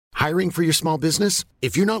Hiring for your small business?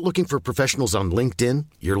 If you're not looking for professionals on LinkedIn,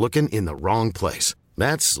 you're looking in the wrong place.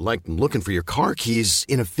 That's like looking for your car keys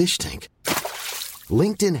in a fish tank.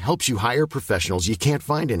 LinkedIn helps you hire professionals you can't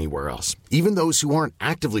find anywhere else, even those who aren't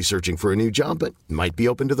actively searching for a new job but might be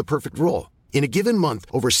open to the perfect role. In a given month,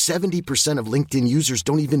 over 70% of LinkedIn users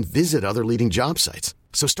don't even visit other leading job sites.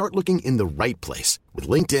 So start looking in the right place. With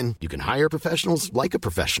LinkedIn, you can hire professionals like a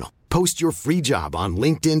professional. Post your free job on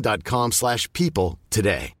linkedin.com/people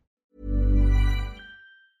today.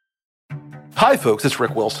 Hi, folks, it's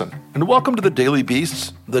Rick Wilson, and welcome to the Daily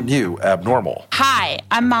Beast's The New Abnormal. Hi,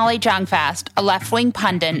 I'm Molly Jong-Fast, a left-wing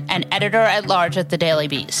pundit and editor-at-large at The Daily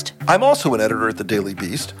Beast. I'm also an editor at The Daily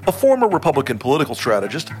Beast, a former Republican political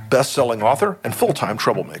strategist, best-selling author, and full-time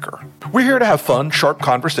troublemaker. We're here to have fun, sharp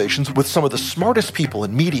conversations with some of the smartest people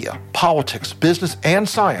in media, politics, business, and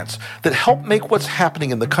science that help make what's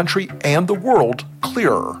happening in the country and the world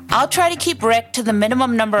clearer. I'll try to keep Rick to the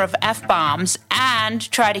minimum number of F-bombs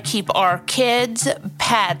and try to keep our kids,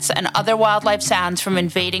 pets, and other wildlife sounds from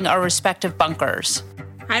invading our respective bunkers.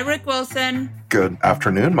 Hi, Rick Wilson. Good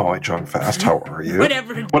afternoon, Molly Jong-Fast. How are you?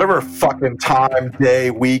 Whatever fucking time, day,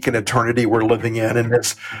 week, and eternity we're living in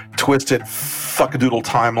this twisted fuckadoodle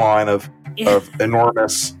timeline of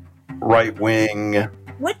enormous right-wing...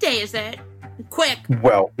 What day is it? Quick.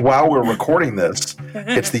 Well, while we're recording this,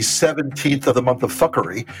 it's the 17th of the month of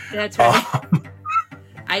fuckery. That's right.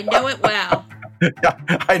 I know it well. Yeah,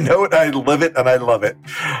 I know it, I live it, and I love it.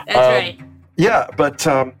 That's right. Yeah, but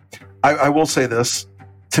I will say this.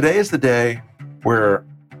 Today is the day where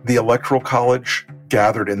the Electoral College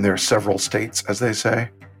gathered in their several states, as they say,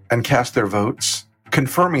 and cast their votes,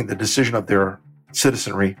 confirming the decision of their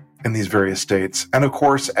citizenry in these various states. And of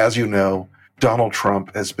course, as you know, Donald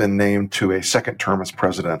Trump has been named to a second term as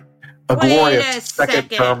president. A glorious second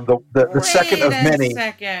term, the second of many.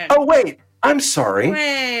 Oh, wait. I'm sorry.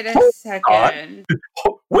 Wait a second.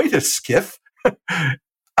 Wait a skiff.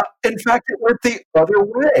 In fact, it went the other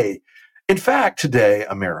way. In fact, today,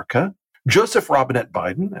 America, Joseph Robinette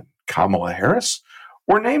Biden and Kamala Harris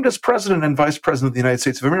were named as president and vice president of the United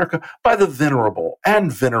States of America by the venerable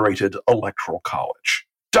and venerated Electoral College.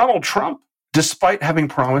 Donald Trump, despite having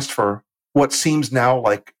promised for what seems now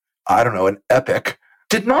like, I don't know, an epic,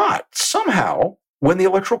 did not somehow win the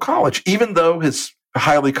Electoral College, even though his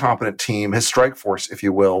highly competent team, his strike force, if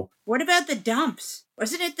you will. What about the dumps?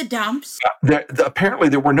 Wasn't it the dumps? Apparently,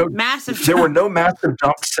 there were no massive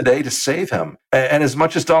dumps today to save him. And as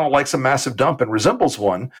much as Donald likes a massive dump and resembles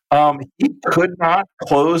one, he could not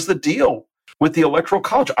close the deal with the Electoral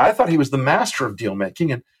College. I thought he was the master of deal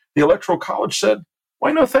making, and the Electoral College said,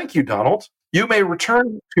 "Why no, thank you, Donald. You may return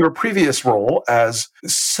to your previous role as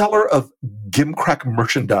seller of gimcrack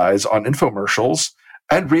merchandise on infomercials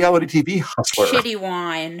and reality TV hustler." Shitty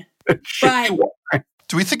wine. Shitty wine.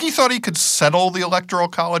 Do we think he thought he could settle the Electoral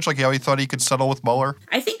College, like how he thought he could settle with Mueller?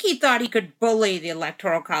 I think he thought he could bully the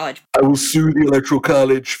Electoral College. I will sue the Electoral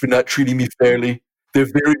College for not treating me fairly. They're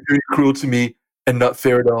very, very cruel to me and not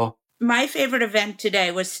fair at all. My favorite event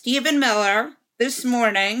today was Stephen Miller this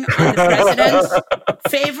morning on the president's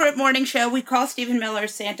favorite morning show. We call Stephen Miller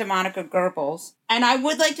Santa Monica Goebbels. And I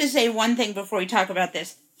would like to say one thing before we talk about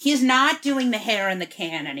this. He's not doing the hair in the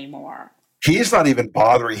can anymore. He's not even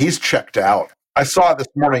bothering. He's checked out. I saw it this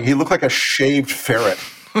morning. He looked like a shaved ferret.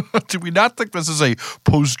 Do we not think this is a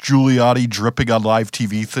post-Giuliani dripping on live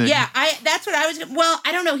TV thing? Yeah, that's what I was... Well,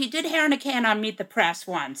 I don't know. He did hair in a can on Meet the Press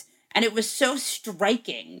once, and it was so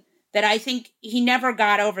striking that I think he never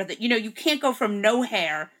got over that. You know, you can't go from no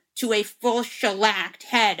hair to a full shellacked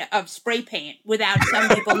head of spray paint without some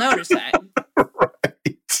people noticing.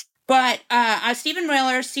 Right. But Stephen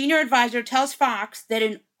Miller, senior advisor, tells Fox that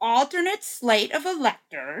an alternate slate of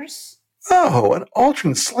electors... Oh, an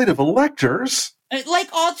alternate slate of electors?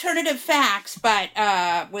 Like alternative facts, but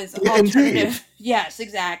with Yeah, alternative... indeed. Yes,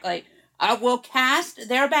 exactly. Will cast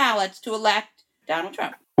their ballots to elect Donald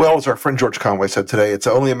Trump. Well, as our friend George Conway said today, it's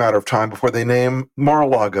only a matter of time before they name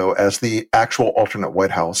Mar-a-Lago as the actual alternate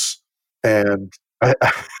White House. And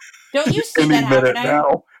Don't you see any that minute happening?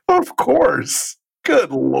 now. Of course.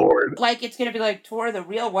 Good Lord. Like it's going to be like tour the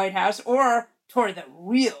real White House or tour the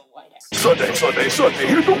real White House. Sunday,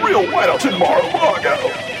 here's the real White House in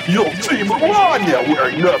Mar-a-Lago. You'll see Melania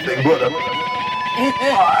wearing nothing but a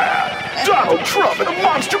Donald Trump in a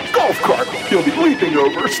monster golf cart. He'll be leaping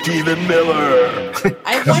over Stephen Miller.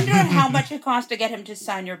 I wonder how much it costs to get him to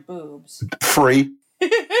sign your boobs. Free.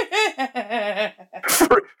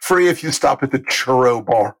 Free if you stop at the Churro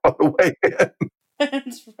bar on the way in.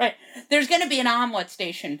 That's right. There's going to be an omelet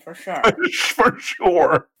station for sure. For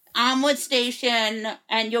sure. Omelette Station,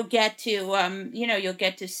 and you'll get to, you'll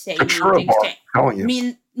get to say The mean Churro things bar, to I'm telling you.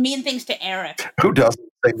 mean things to Eric Who doesn't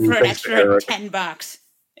say mean for an things to extra Eric? $10.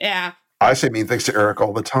 Yeah. I say mean things to Eric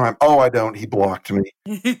all the time. Oh, I don't. He blocked me.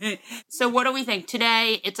 So what do we think?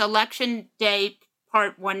 Today, it's Election Day,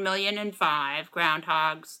 part 1,000,005,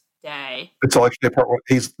 Groundhog's Day. It's election day part one.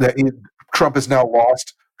 Trump has now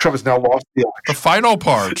lost. Trump has now lost the election. The final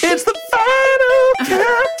part. It's the final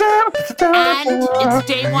countdown. And it's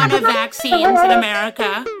day one of vaccines in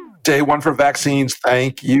America. Day one for vaccines.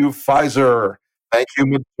 Thank you, Pfizer. Thank you,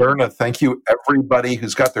 Moderna. Thank you, everybody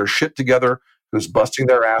who's got their shit together, who's busting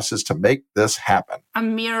their asses to make this happen. A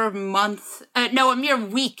mere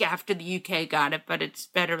week after the UK got it, but it's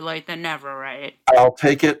better late than never, right? I'll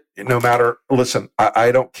take it no matter. Listen,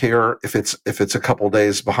 I don't care if it's a couple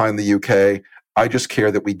days behind the UK. I just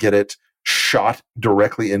care that we get it shot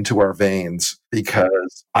directly into our veins,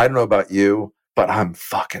 because I don't know about you, but I'm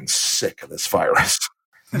fucking sick of this virus.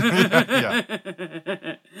 Yeah.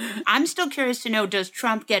 I'm still curious to know, does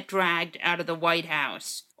Trump get dragged out of the White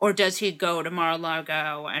House, or does he go to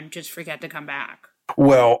Mar-a-Lago and just forget to come back?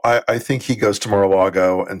 Well, I think he goes to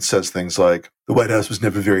Mar-a-Lago and says things like, the White House was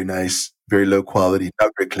never very nice, very low quality,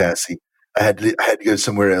 not very classy. I had to go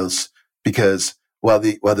somewhere else, because while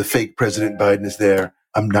the fake President Biden is there,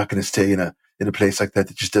 I'm not going to stay in a place like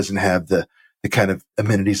that just doesn't have the kind of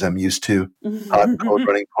amenities I'm used to. Hot and cold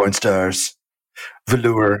running porn stars,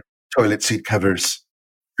 velour toilet seat covers,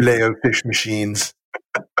 Leo fish machines.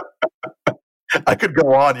 I could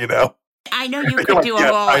go on, I know you could do a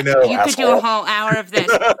whole. Could do a whole hour of this.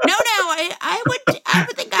 No, I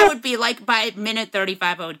would think I would be like by minute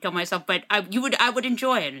 35, I would kill myself. But I would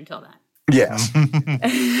enjoy it until then. Yes.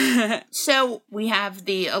 So we have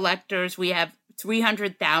the electors. We have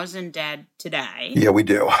 300,000 dead today. Yeah, we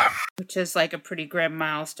do. Which is like a pretty grim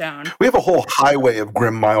milestone. We have a whole highway of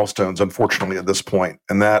grim milestones, unfortunately, at this point,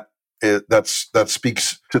 and that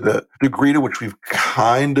speaks to the degree to which we've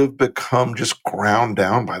kind of become just ground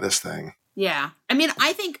down by this thing. Yeah. I mean,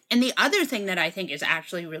 I think, and the other thing that I think is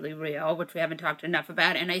actually really real, which we haven't talked enough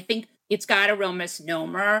about, and I think it's got a real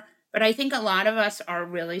misnomer, but I think a lot of us are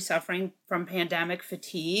really suffering from pandemic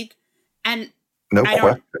fatigue. And no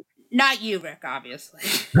question. Not you, Rick, obviously.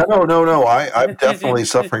 No. I'm definitely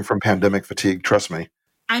suffering from pandemic fatigue. Trust me.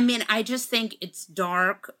 I mean, I just think it's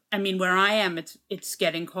dark. I mean, where I am, it's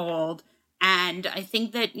getting cold. And I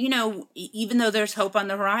think that, even though there's hope on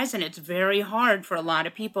the horizon, it's very hard for a lot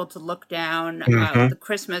of people to look down the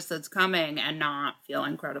Christmas that's coming and not feel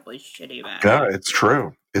incredibly shitty about it. Yeah, it's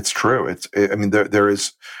true. It's true.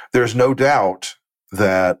 There's no doubt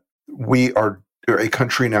that we are a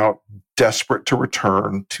country now desperate to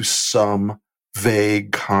return to some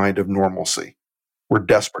vague kind of normalcy. We're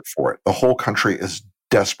desperate for it. The whole country is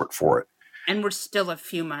desperate for it. And we're still a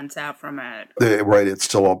few months out from it. Right. It's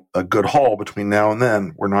still a good haul between now and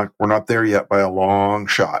then. We're not there yet by a long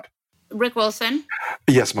shot. Rick Wilson?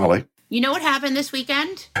 Yes, Molly? You know what happened this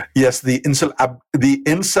weekend? Yes, the Incel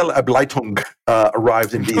Ableitung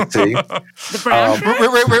arrived in D.C. The brown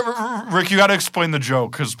shirt? Rick, you got to explain the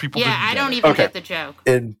joke, because people Yeah, didn't I don't get even it. get the joke.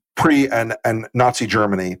 In pre and Nazi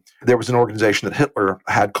Germany, there was an organization that Hitler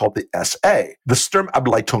had called the SA, the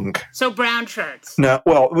Sturmableitung. So brown shirts. No,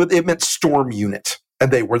 well, it meant storm unit,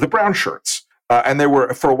 and they were the brown shirts. And they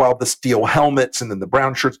were, for a while, the steel helmets and then the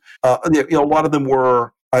brown shirts. A lot of them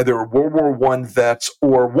were either World War I vets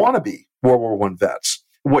or wannabe World War I vets.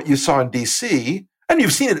 What you saw in D.C., and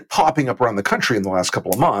you've seen it popping up around the country in the last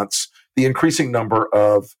couple of months, the increasing number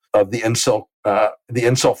of the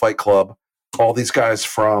incel fight club, all these guys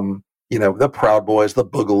from, the Proud Boys, the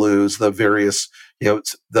Boogaloos, the various,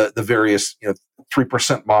 the various,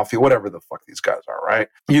 3% Mafia, whatever the fuck these guys are, right?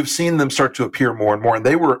 You've seen them start to appear more and more, and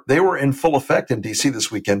they were in full effect in D.C. this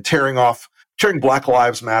weekend, tearing Black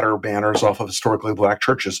Lives Matter banners off of historically black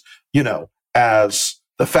churches, as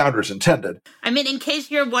the founders intended. I mean, in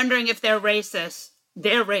case you're wondering if they're racist,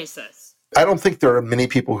 they're racist. I don't think there are many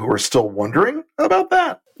people who are still wondering about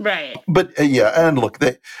that. Right. But and look,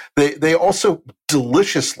 they also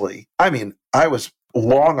deliciously, I was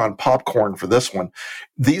long on popcorn for this one.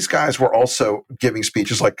 These guys were also giving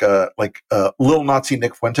speeches like little Nazi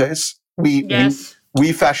Nick Fuentes.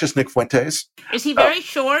 We fascist Nick Fuentes. Is he very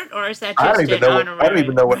short, or is that just an honorary? I don't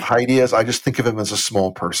even know what height he is. I just think of him as a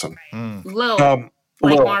small person. Lil.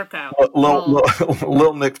 Marco.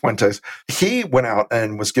 Lil Nick Fuentes. He went out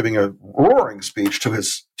and was giving a roaring speech to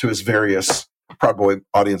his various Proud Boy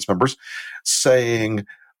audience members, saying,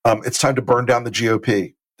 "It's time to burn down the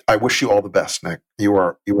GOP. I wish you all the best, Nick. You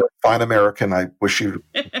are a fine American. I wish you.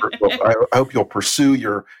 I hope you'll pursue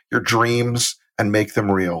your dreams and make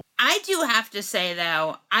them real. I do have to say,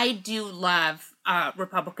 though, I do love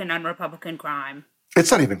Republican on Republican crime. It's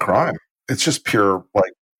not even crime. It's just pure,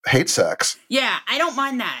 like, hate sex. Yeah, I don't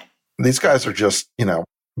mind that. These guys are just,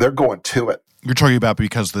 they're going to it. You're talking about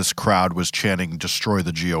because this crowd was chanting destroy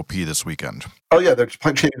the GOP this weekend. Oh, yeah, they're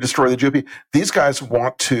chanting destroy the GOP. These guys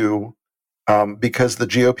want to, because the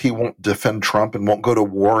GOP won't defend Trump and won't go to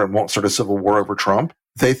war and won't start a civil war over Trump,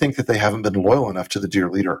 they think that they haven't been loyal enough to the dear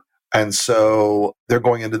leader. And so they're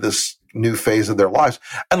going into this new phase of their lives.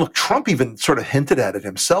 And look, Trump even sort of hinted at it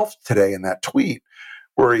himself today in that tweet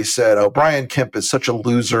where he said, oh, Brian Kemp is such a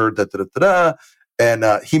loser, and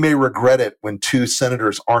he may regret it when 2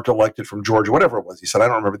 senators aren't elected from Georgia, whatever it was. He said, I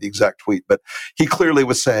don't remember the exact tweet, but he clearly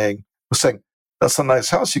was saying, that's a nice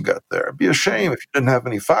house you got there. It'd be a shame if you didn't have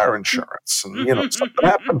any fire insurance and, something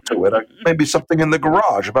happened to it. Maybe something in the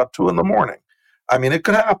garage about 2 a.m. I mean, it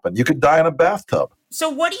could happen. You could die in a bathtub. So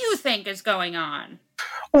what do you think is going on?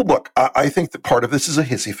 Well, look, I think that part of this is a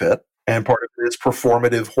hissy fit and part of it is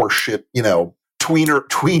performative horseshit,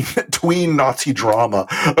 tween Nazi drama.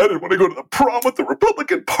 I didn't want to go to the prom with the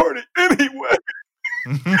Republican Party anyway.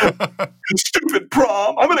 Stupid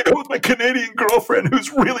prom. I'm going to go with my Canadian girlfriend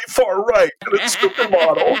who's really far right and a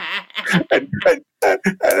supermodel.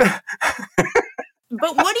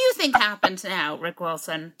 But what do you think happens now, Rick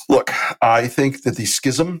Wilson? Look, I think that the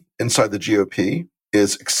schism inside the GOP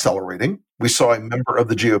is accelerating. We saw a member of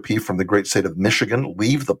the GOP from the great state of Michigan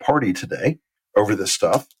leave the party today over this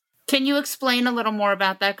stuff. Can you explain a little more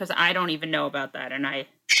about that? Because I don't even know about that. And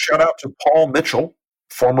shout out to Paul Mitchell,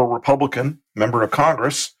 former Republican member of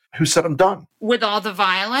Congress, who said, I'm done. With all the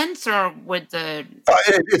violence or with the...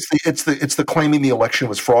 It's the claiming the election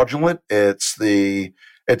was fraudulent. It's the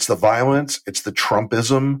violence. It's the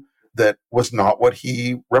Trumpism that was not what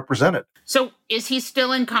he represented. So is he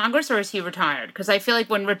still in Congress or is he retired? Because I feel like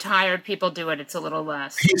when retired people do it, it's a little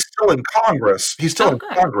less. He's still in Congress.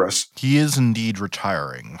 Congress. He is indeed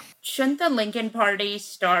retiring. Shouldn't the Lincoln Party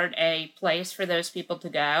start a place for those people to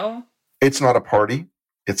go? It's not a party.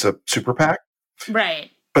 It's a super PAC.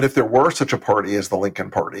 Right. But if there were such a party as the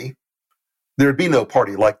Lincoln Party, there'd be no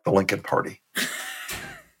party like the Lincoln Party.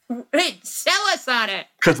 Wait, sell us on it.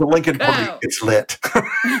 Because the Lincoln Party, it's lit.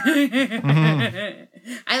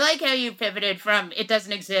 I like how you pivoted from it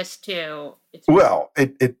doesn't exist to...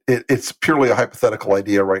 It's purely a hypothetical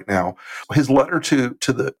idea right now. His letter to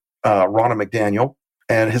the Ronna McDaniel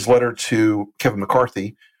and his letter to Kevin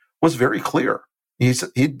McCarthy was very clear. He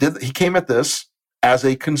came at this as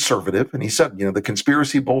a conservative, and he said, the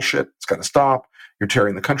conspiracy bullshit, it's got to stop. You're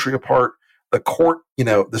tearing the country apart. The court,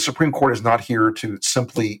 the Supreme Court is not here to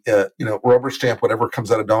simply, rubber stamp whatever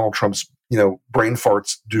comes out of Donald Trump's, brain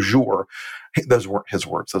farts du jour. Those weren't his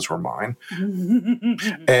words; those were mine.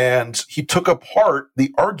 And he took apart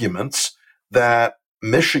the arguments that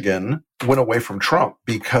Michigan went away from Trump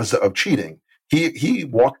because of cheating. He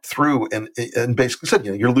walked through and basically said,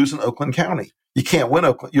 you're losing Oakland County. You can't win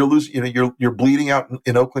Oakland. You're losing. You're bleeding out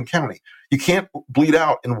in Oakland County. You can't bleed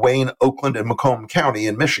out in Wayne, Oakland, and Macomb County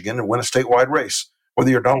in Michigan and win a statewide race, whether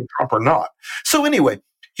you're Donald Trump or not. So anyway,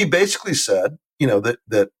 he basically said,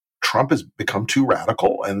 that Trump has become too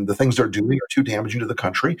radical and the things they're doing are too damaging to the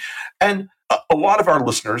country. And a lot of our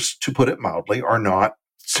listeners, to put it mildly, are not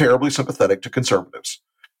terribly sympathetic to conservatives.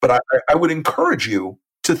 But I would encourage you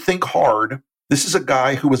to think hard. This is a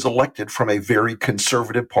guy who was elected from a very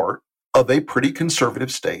conservative part of a pretty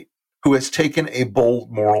conservative state who has taken a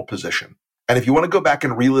bold moral position. And if you want to go back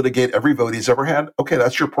and relitigate every vote he's ever had, okay,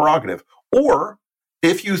 that's your prerogative. Or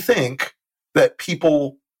if you think that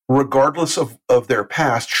people, regardless of their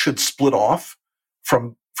past, should split off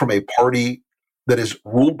from a party that is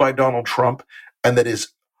ruled by Donald Trump and that is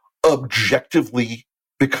objectively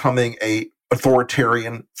becoming a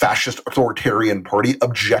fascist authoritarian party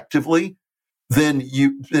objectively, then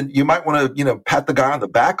you might want to, pat the guy on the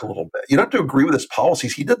back a little bit. You don't have to agree with his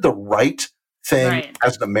policies. He did the right thing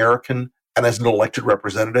as an American and as an elected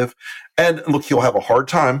representative. And look, he'll have a hard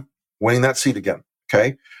time winning that seat again.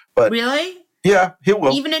 Okay. But really? Yeah, he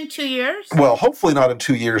will. Even in 2 years? Well, hopefully not in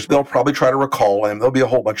 2 years. They'll probably try to recall him. There'll be a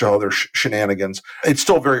whole bunch of other shenanigans. It's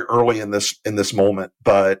still very early in this moment.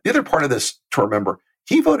 But the other part of this to remember,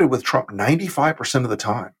 he voted with Trump 95% of the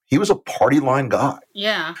time. He was a party line guy.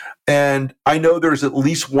 Yeah. And I know there's at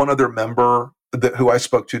least one other member who I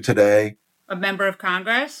spoke to today. A member of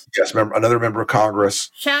Congress? Yes, another member of Congress.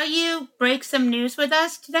 Shall you break some news with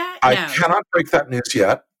us today? I cannot break that news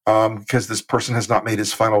yet because this person has not made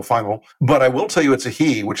his final. But I will tell you it's a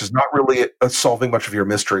he, which is not really solving much of your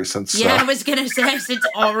mystery since... Yeah, I was going to say, since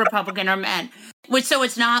all Republican are men. So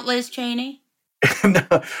it's not Liz Cheney?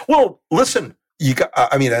 Well, listen...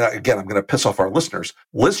 and again, I'm going to piss off our listeners.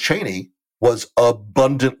 Liz Cheney was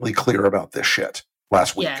abundantly clear about this shit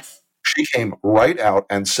last week. Yes. She came right out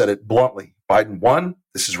and said it bluntly. Biden won.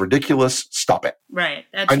 This is ridiculous. Stop it. Right.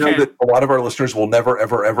 That's I know true. that a lot of our listeners will never,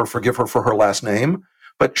 ever, ever forgive her for her last name,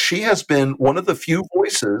 but she has been one of the few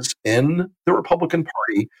voices in the Republican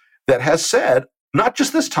Party that has said, not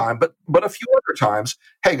just this time, but a few other times,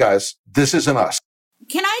 hey guys, this isn't us.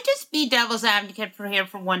 Can I just be devil's advocate for here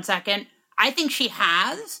for 1 second? I think she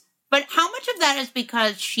has, but how much of that is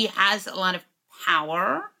because she has a lot of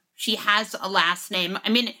power? She has a last name. I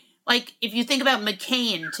mean, like if you think about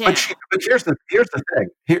McCain too. But here's the thing.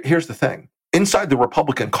 Here's the thing. Inside the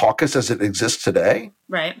Republican caucus as it exists today,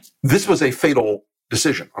 right? This was a fatal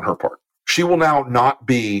decision on her part. She will now not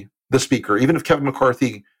be the speaker, even if Kevin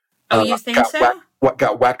McCarthy you think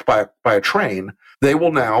got whacked by a train.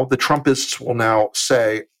 The Trumpists will now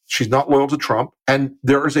say she's not loyal to Trump, and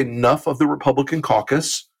there is enough of the Republican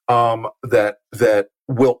caucus that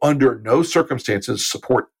will under no circumstances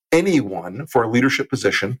support anyone for a leadership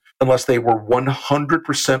position unless they were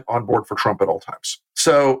 100% on board for Trump at all times.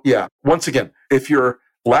 So yeah, once again, if your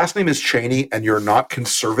last name is Cheney and you're not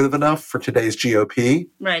conservative enough for today's GOP,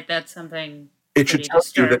 right, that's something. It should tell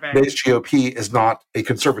you that today's GOP is not a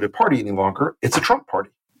conservative party any longer. It's a Trump party.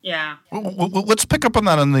 Yeah. Well, let's pick up on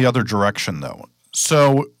that in the other direction, though.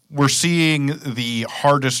 So we're seeing the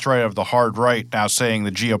hardest right of the hard right now saying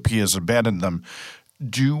the GOP has abandoned them.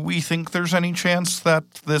 Do we think there's any chance that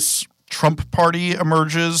this Trump party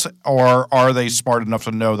emerges, or are they smart enough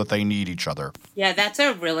to know that they need each other? Yeah, that's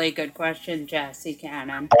a really good question, Jesse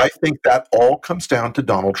Cannon. I think that all comes down to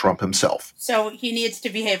Donald Trump himself. So he needs to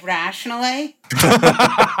behave rationally?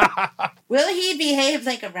 Will he behave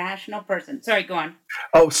like a rational person? Sorry, go on.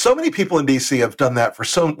 Oh, so many people in D.C. have done that for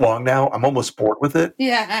so long now. I'm almost bored with it.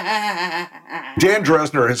 Yeah. Dan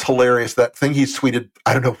Dresner is hilarious. That thing he's tweeted,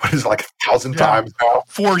 I don't know what is like 1,000 times now.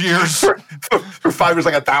 4 years. For 5 years,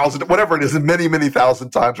 like 1,000, whatever it is, many, many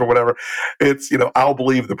thousand times or whatever. It's, I'll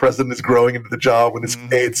believe the president is growing into the job when his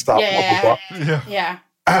aide stops. Yeah. Blah, blah, blah. Yeah.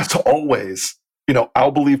 As always,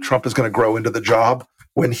 I'll believe Trump is going to grow into the job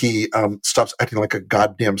when he stops acting like a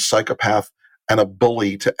goddamn psychopath and a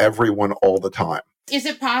bully to everyone all the time. Is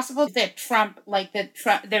it possible that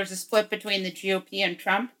there's a split between the GOP and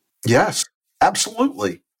Trump? Yes,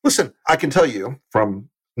 absolutely. Listen, I can tell you from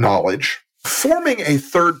knowledge, forming a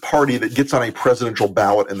third party that gets on a presidential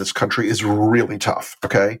ballot in this country is really tough,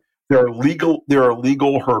 okay? There are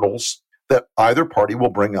legal hurdles that either party will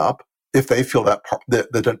bring up if they feel that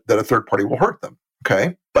a third party will hurt them,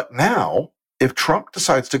 okay? But now, if Trump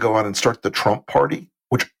decides to go out and start the Trump party,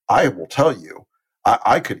 which I will tell you,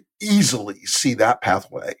 I could easily see that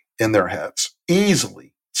pathway in their heads,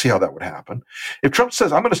 easily see how that would happen. If Trump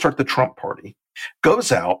says, I'm going to start the Trump party,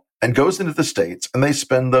 goes out and goes into the states and they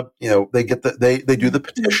spend they do the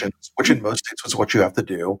petitions, which in most states is what you have to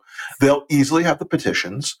do. They'll easily have the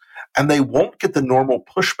petitions and they won't get the normal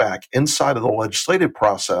pushback inside of the legislative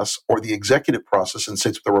process or the executive process in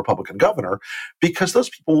states with a Republican governor because those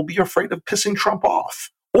people will be afraid of pissing Trump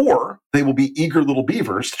off. Or they will be eager little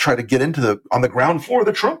beavers to try to get on the ground floor of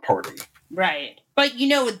the Trump party. Right. But,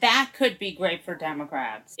 that could be great for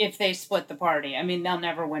Democrats if they split the party. I mean, they'll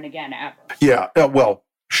never win again, ever. Yeah.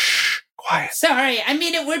 Shh, quiet. Sorry. I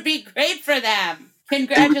mean, it would be great for them.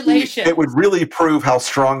 Congratulations. It would really prove how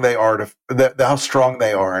strong they are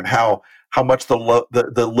and how much the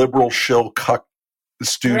liberal shill cuck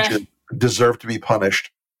stooges deserve to be punished.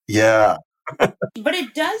 Yeah. But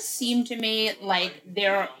it does seem to me like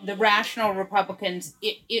the rational Republicans,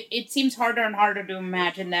 it seems harder and harder to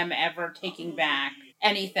imagine them ever taking back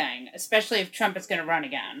anything, especially if Trump is going to run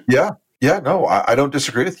again. Yeah. Yeah, no, I don't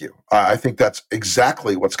disagree with you. I think that's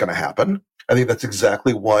exactly what's going to happen. I think that's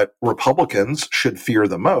exactly what Republicans should fear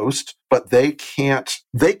the most, but they can't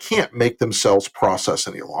make themselves process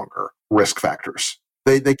any longer risk factors.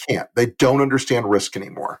 They can't. They don't understand risk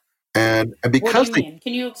anymore. And because what do you mean?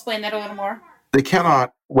 Can you explain that a little more? They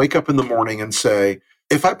cannot wake up in the morning and say,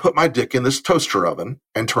 if I put my dick in this toaster oven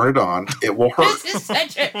and turn it on, it will hurt. This is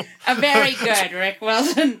such a very good, Rick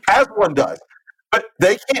Wilson. As one does. But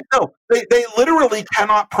they can't, no, they literally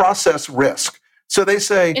cannot process risk. So they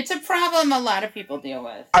say... It's a problem a lot of people deal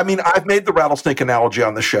with. I mean, I've made the rattlesnake analogy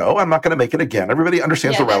on the show. I'm not going to make it again. Everybody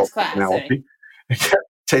understands the rattlesnake analogy.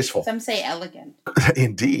 Tasteful. Some say elegant.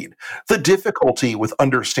 Indeed. The difficulty with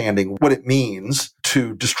understanding what it means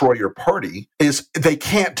to destroy your party is they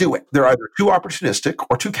can't do it. They're either too opportunistic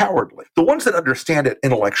or too cowardly. The ones that understand it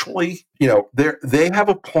intellectually, they have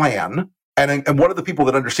a plan. And one of the people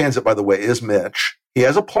that understands it, by the way, is Mitch. He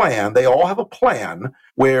has a plan. They all have a plan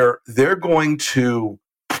where they're going to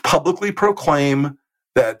publicly proclaim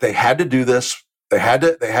that they had to do this. They had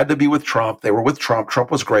to be with Trump. They were with Trump.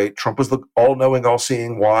 Trump was great. Trump was the all-knowing,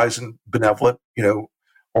 all-seeing, wise, and benevolent,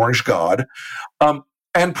 orange god.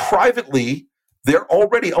 And privately,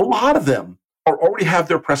 a lot of them already have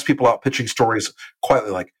their press people out pitching stories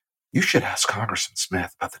quietly like, you should ask Congressman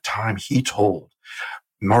Smith about the time he told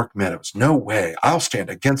Mark Meadows, no way, I'll stand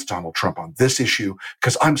against Donald Trump on this issue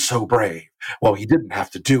because I'm so brave. Well, he didn't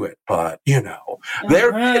have to do it, but,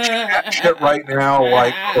 they're pitching that shit right now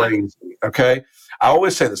like crazy, okay? I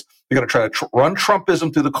always say this. They're going to try to run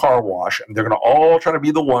Trumpism through the car wash, and they're going to all try to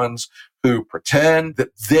be the ones who pretend that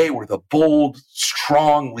they were the bold,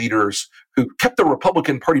 strong leaders who kept the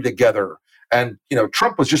Republican Party together. And,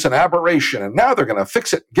 Trump was just an aberration, and now they're going to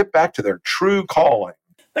fix it and get back to their true calling.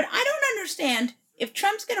 But I don't understand. If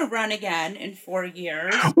Trump's going to run again in 4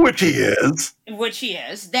 years, which he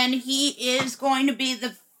is, then he is going to be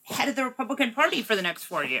the head of the Republican Party for the next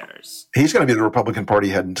 4 years. He's going to be the Republican Party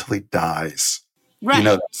head until he dies. Right. You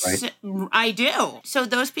know that, right? So, I do. So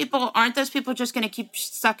aren't those people just going to keep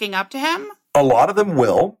sucking up to him? A lot of them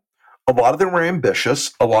will. A lot of them are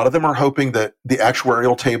ambitious. A lot of them are hoping that the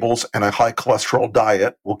actuarial tables and a high cholesterol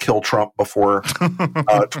diet will kill Trump before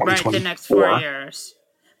 2024. Right, the next 4 years.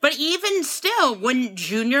 But even still, wouldn't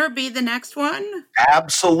Junior be the next one?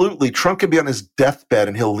 Absolutely. Trump could be on his deathbed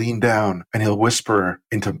and he'll lean down and he'll whisper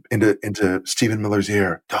into Stephen Miller's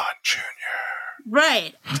ear, Don Jr.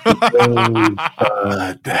 Right. Oh,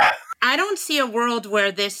 I don't see a world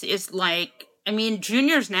where this is like,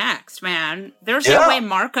 Junior's next, man. There's no way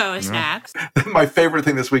Marco is next. My favorite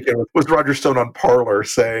thing this weekend was Roger Stone on Parler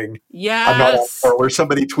saying, yes. I'm not on Parler.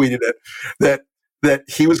 Somebody tweeted it, that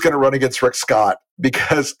he was going to run against Rick Scott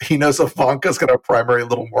because he knows Ivanka's going to primary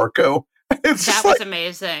little Marco. That was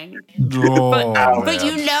amazing.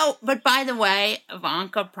 But by the way,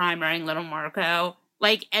 Ivanka primarying little Marco,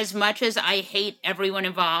 like, as much as I hate everyone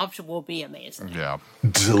involved, will be amazing. Yeah.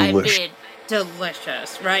 Delicious.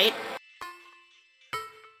 Delicious, right?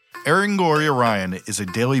 Erin Gloria Ryan is a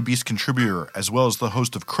Daily Beast contributor as well as the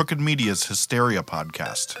host of Crooked Media's Hysteria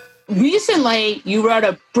podcast. Recently, you wrote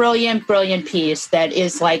a brilliant, brilliant piece that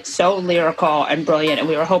is like so lyrical and brilliant, and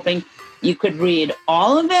we were hoping you could read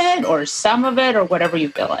all of it or some of it or whatever you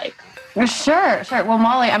feel like. Sure. Well,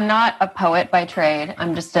 Molly, I'm not a poet by trade.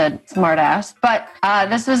 I'm just a smartass. But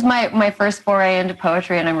this was my first foray into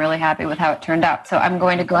poetry, and I'm really happy with how it turned out. So I'm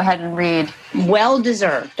going to go ahead and read.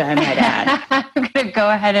 Well-deserved, I might add. I'm going to go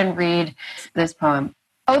ahead and read this poem.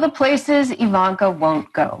 Oh, the places Ivanka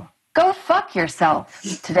won't go. Go fuck yourself.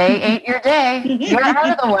 Today ain't your day. You're out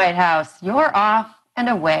of the White House. You're off and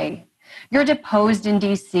away. You're deposed in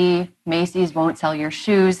D.C. Macy's won't sell your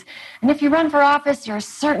shoes. And if you run for office, you're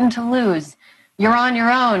certain to lose. You're on your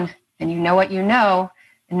own, and you know what you know.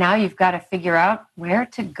 And now you've got to figure out where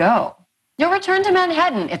to go. You'll return to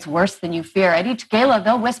Manhattan. It's worse than you fear. At each gala,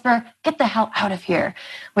 they'll whisper, get the hell out of here.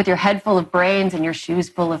 With your head full of brains and your shoes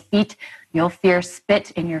full of feet, you'll fear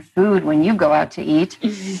spit in your food when you go out to eat.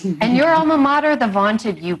 And your alma mater, the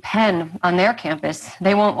vaunted UPenn, on their campus,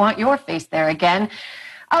 they won't want your face there again.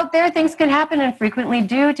 Out there, things can happen and frequently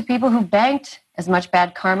do to people who banked as much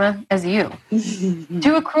bad karma as you.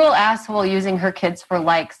 To a cruel asshole using her kids for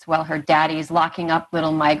likes while her daddy's locking up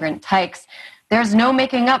little migrant tykes. There's no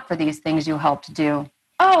making up for these things you helped do.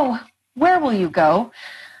 Oh, where will you go?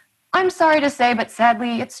 I'm sorry to say, but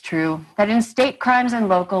sadly, it's true that in state crimes and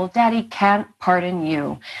local, Daddy can't pardon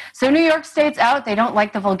you. So New York State's out. They don't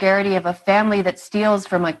like the vulgarity of a family that steals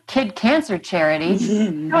from a kid cancer charity.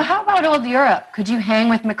 So how about old Europe? Could you hang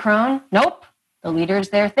with Macron? Nope. The leaders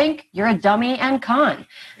there think you're a dummy and con.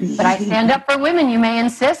 But I stand up for women, you may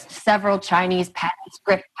insist. Several Chinese patents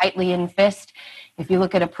grip tightly in fist. If you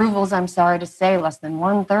look at approvals, I'm sorry to say, less than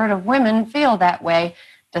 1/3 of women feel that way.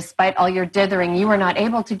 Despite all your dithering, you were not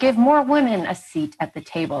able to give more women a seat at the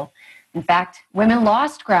table. In fact, women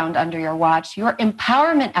lost ground under your watch. Your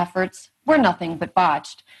empowerment efforts were nothing but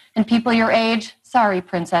botched. And people your age, sorry,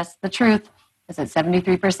 princess, the truth is that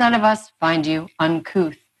 73% of us find you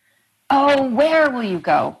uncouth. Oh, where will you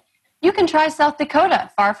go? You can try South Dakota,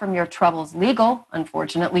 far from your troubles legal.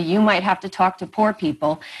 Unfortunately, you might have to talk to poor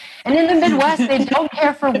people. And in the Midwest, they don't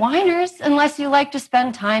care for whiners unless you like to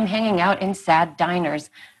spend time hanging out in sad diners.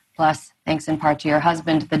 Plus, thanks in part to your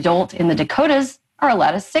husband, the dolt in the Dakotas are a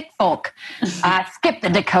lot of sick folk. Skip the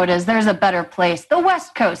Dakotas, there's a better place. The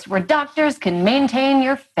West Coast, where doctors can maintain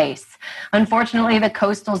your face. Unfortunately, the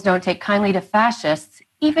coastals don't take kindly to fascists,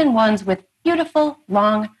 even ones with beautiful,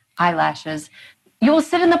 long eyelashes. You will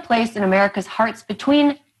sit in the place in America's hearts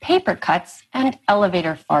between paper cuts and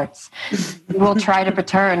elevator farts. You will try to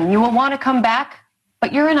return. You will want to come back,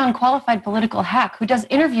 But you're an unqualified political hack who does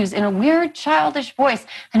interviews in a weird, childish voice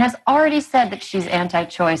and has already said that she's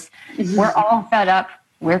anti-choice. We're all fed up.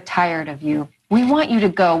 We're tired of you. We want you to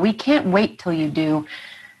go. We can't wait till you do.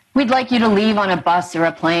 We'd like you to leave on a bus or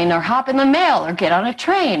a plane or hop in the mail or get on a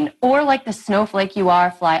train or, like the snowflake you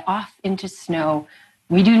are, fly off into snow.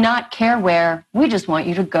 We do not care where. We just want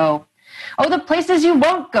you to go. Oh, the places you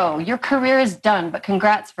won't go. Your career is done, but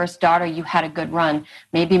congrats, first daughter. You had a good run.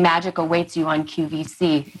 Maybe magic awaits you on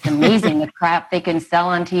QVC. It's amazing the crap they can sell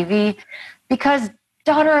on TV because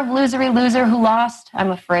daughter of losery loser who lost,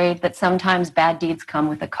 I'm afraid that sometimes bad deeds come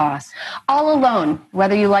with a cost. All alone,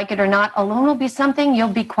 whether you like it or not, alone will be something, you'll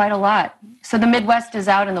be quite a lot. So the Midwest is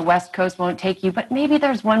out and the West Coast won't take you, but maybe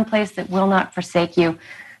there's one place that will not forsake you.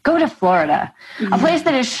 Go to Florida, a place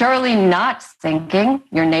that is surely not sinking.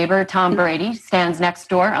 Your neighbor, Tom Brady, stands next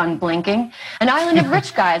door unblinking. An island of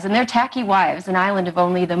rich guys and their tacky wives, an island of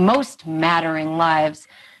only the most mattering lives.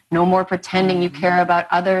 No more pretending you care about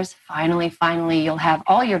others. Finally, you'll have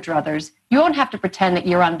all your druthers. You won't have to pretend that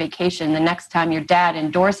you're on vacation the next time your dad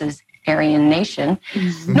endorses Aryan Nation.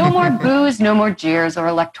 No more booze, no more jeers or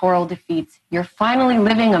electoral defeats. You're finally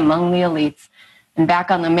living among the elites. And back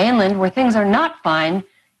on the mainland where things are not fine,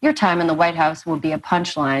 your time in the White House will be a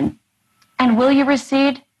punchline. And will you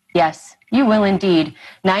recede? Yes, you will indeed.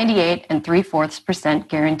 98 3/4%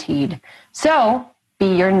 guaranteed. So, be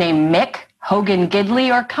your name Mick, Hogan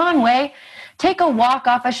Gidley, or Conway, take a walk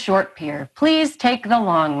off a short pier. Please take the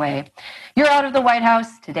long way. You're out of the White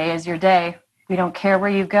House. Today is your day. We don't care where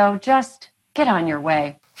you go. Just get on your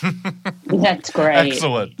way. That's great.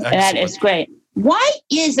 Excellent. That is great. Why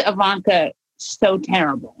is Ivanka so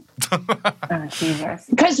terrible? Oh, Jesus.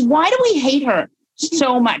 Because why do we hate her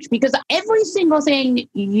so much? Because every single thing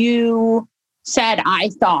you said, I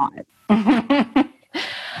thought.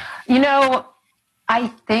 You know, I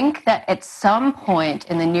think that at some point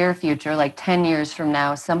in the near future, like 10 years from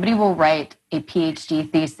now, somebody will write a PhD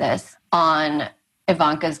thesis on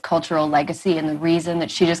Ivanka's cultural legacy and the reason that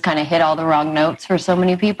she just kind of hit all the wrong notes for so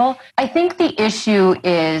many people. I think the issue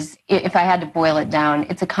is, if I had to boil it down,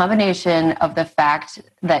 it's a combination of the fact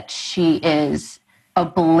that she is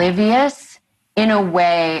oblivious in a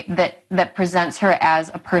way that presents her as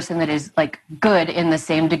a person that is like good in the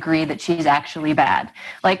same degree that she's actually bad.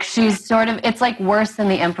 Like she's sort of, it's like worse than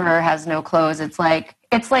the emperor has no clothes. It's like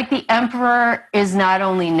the emperor is not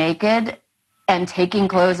only naked and taking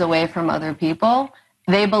clothes away from other people.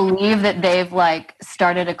 They believe that they've like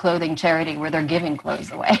started a clothing charity where they're giving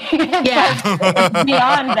clothes away. Yeah. It's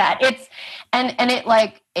beyond that. It's and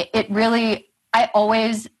it really, I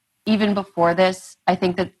always, even before this, I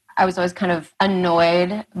think that I was always kind of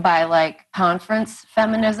annoyed by like conference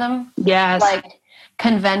feminism. Yes. Like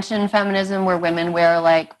convention feminism where women wear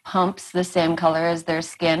like pumps the same color as their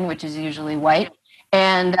skin, which is usually white.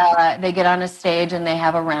 And they get on a stage and they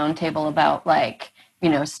have a round table about like, you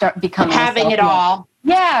know, start becoming having it all.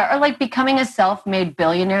 Yeah, or like becoming a self-made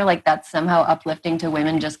billionaire, like that's somehow uplifting to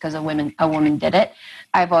women just because a woman did it.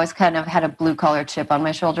 I've always kind of had a blue-collar chip on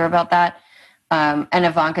my shoulder about that. And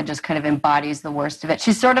Ivanka just kind of embodies the worst of it.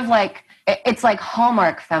 She's sort of like, it's like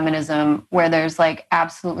Hallmark feminism where there's like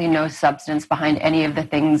absolutely no substance behind any of the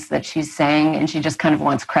things that she's saying, and she just kind of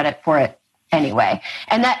wants credit for it anyway.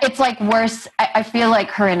 And that it's like worse. I feel like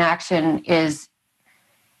her inaction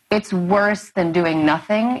it's worse than doing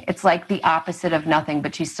nothing. It's like the opposite of nothing,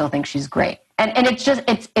 but she still thinks she's great. And it's just,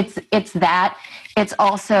 it's that. It's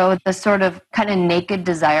also the sort of kind of naked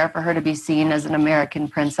desire for her to be seen as an American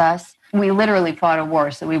princess. We literally fought a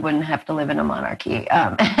war so we wouldn't have to live in a monarchy.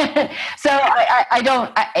 So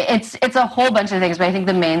it's a whole bunch of things, but I think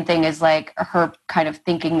the main thing is like her kind of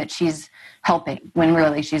thinking that she's helping when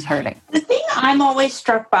really she's hurting. The thing I'm always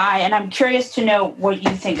struck by, and I'm curious to know what you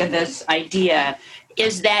think of this idea,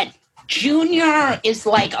 is that Junior is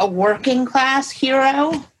like a working class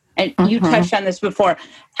hero. And you touched on this before.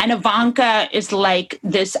 And Ivanka is like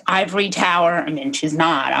this ivory tower. I mean, she's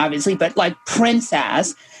not, obviously, but like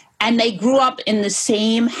princess. And they grew up in the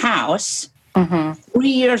same house 3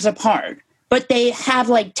 years apart. But they have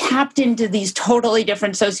like tapped into these totally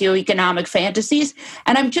different socioeconomic fantasies.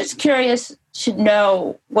 And I'm just curious to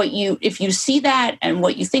know if you see that and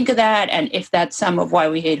what you think of that, and if that's some of why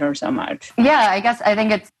we hate her so much. Yeah, I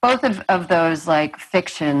think it's both of those like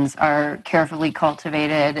fictions are carefully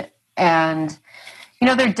cultivated. And, you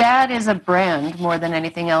know, their dad is a brand more than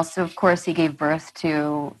anything else. So, of course, he gave birth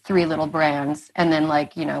to 3 little brands and then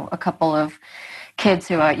like, you know, a couple of kids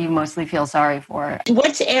who you mostly feel sorry for.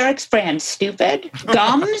 What's Eric's brand? Stupid?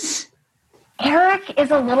 Gums? Eric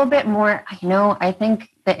is a little bit more, I think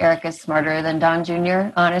that Eric is smarter than Don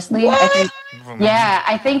Jr., honestly. What?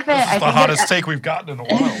 I think This is the hottest take we've gotten in a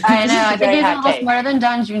while. I know. I think Very he's a hot little take. smarter than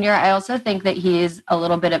Don Jr. I also think that he's a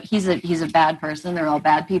little bit of he's a bad person. They're all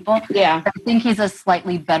bad people. Yeah. I think he's a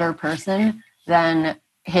slightly better person than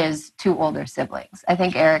his two older siblings. I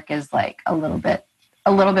think Eric is like a little bit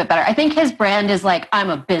better. I think his brand is like, I'm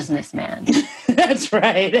a businessman. That's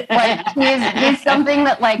right. Like he's something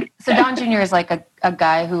that like, so Don Jr. is like a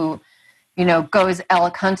guy who, you know, goes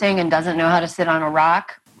elk hunting and doesn't know how to sit on a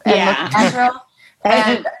rock and look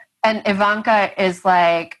natural. And Ivanka is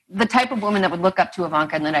like the type of woman that would look up to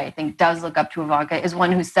Ivanka, and that I think does look up to Ivanka, is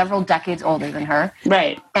one who's several decades older than her.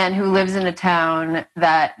 Right. And who lives in a town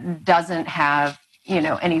that doesn't have, you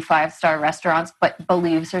know, any 5-star restaurants, but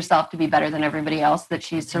believes herself to be better than everybody else that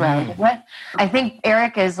she's surrounded with. I think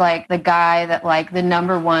Eric is like the guy that like the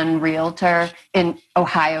number one realtor in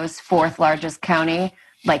Ohio's 4th largest county,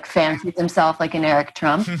 like fancies himself like an Eric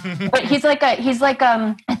Trump. But he's like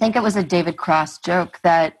I think it was a David Cross joke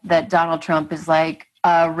that Donald Trump is like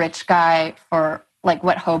a rich guy for like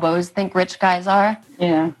what hobos think rich guys are.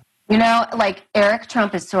 Yeah. You know, like Eric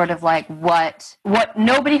Trump is sort of like what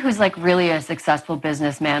nobody who's like really a successful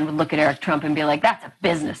businessman would look at Eric Trump and be like, that's a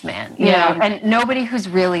businessman. You know? And nobody who's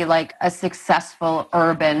really like a successful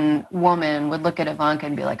urban woman would look at Ivanka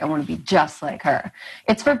and be like, I want to be just like her.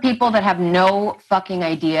 It's for people that have no fucking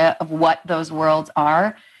idea of what those worlds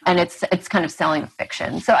are. And it's kind of selling a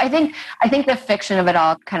fiction. So I think the fiction of it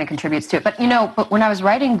all kind of contributes to it. But, you know, when I was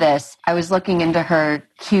writing this, I was looking into her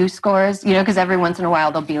Q scores, you know, because every once in a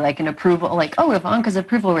while there'll be like an approval, like, oh, Ivanka's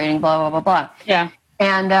approval rating, blah, blah, blah, blah. Yeah.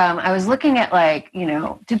 And I was looking at like, you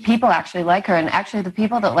know, do people actually like her? And actually the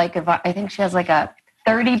people that like Ivanka, I think she has like a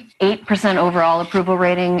 38% overall approval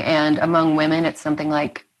rating. And among women, it's something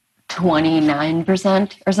like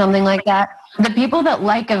 29% or something like that. The people that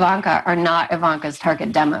like Ivanka are not Ivanka's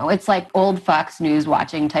target demo. It's like old Fox News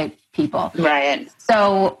watching type people. Right.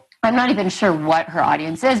 So I'm not even sure what her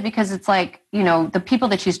audience is, because it's like, you know, the people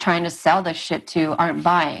that she's trying to sell this shit to aren't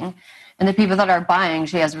buying. And the people that are buying,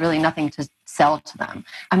 she has really nothing to sell to them.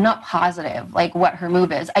 I'm not positive like what her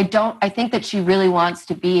move is. I think that she really wants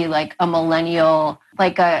to be like a millennial,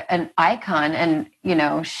 like an icon. And, you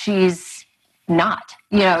know, she's not.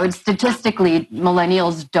 You know, statistically,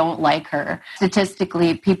 millennials don't like her.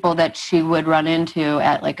 Statistically, people that she would run into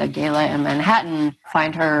at like a gala in Manhattan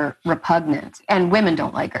find her repugnant, and women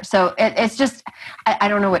don't like her. So it's just, I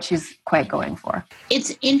don't know what she's quite going for.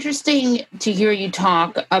 It's interesting to hear you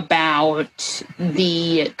talk about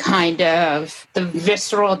the kind of the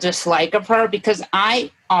visceral dislike of her, because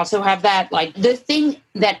I also have that. Like, the thing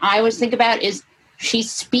that I always think about is she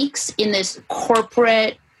speaks in this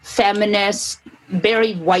corporate, feminist,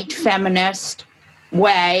 very white feminist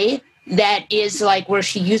way that is like where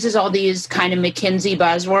she uses all these kind of McKinsey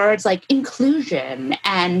buzzwords like inclusion.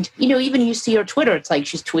 And, you know, even you see her Twitter, it's like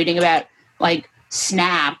she's tweeting about like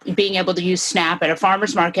Snap, being able to use Snap at a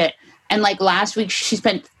farmer's market. And like last week, she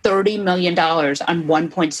spent $30 million on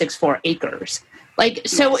 1.64 acres. Like,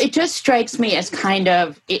 so it just strikes me as kind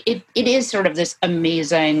of, it is sort of this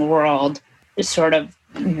amazing world, this sort of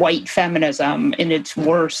white feminism in its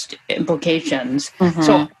worst implications. Mm-hmm.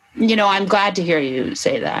 So, you know, I'm glad to hear you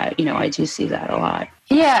say that. You know, I do see that a lot.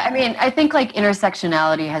 Yeah, I mean, I think like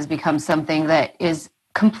intersectionality has become something that is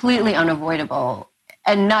completely unavoidable.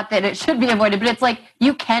 And not that it should be avoided, but it's like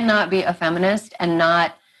you cannot be a feminist and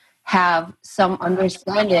not have some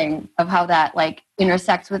understanding of how that like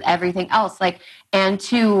intersects with everything else. Like, and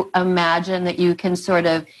to imagine that you can sort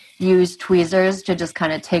of use tweezers to just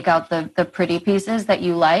kind of take out the pretty pieces that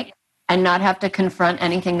you like and not have to confront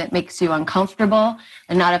anything that makes you uncomfortable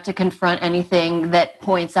and not have to confront anything that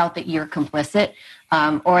points out that you're complicit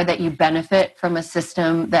or that you benefit from a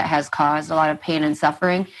system that has caused a lot of pain and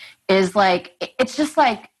suffering is like, it's just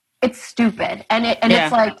like, it's stupid. And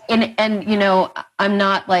it's like, and you know, I'm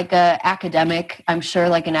not like a academic. I'm sure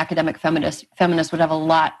like an academic feminist would have a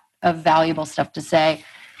lot of valuable stuff to say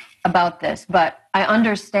about this. But I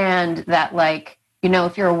understand that like, you know,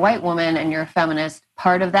 if you're a white woman and you're a feminist,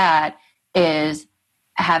 part of that is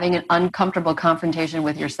having an uncomfortable confrontation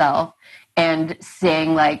with yourself and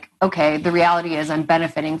saying like, okay, the reality is I'm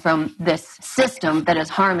benefiting from this system that is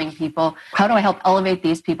harming people. How do I help elevate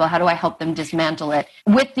these people? How do I help them dismantle it?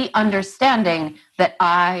 With the understanding that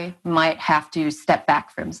I might have to step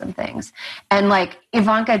back from some things. And like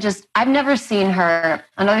Ivanka I've never seen her,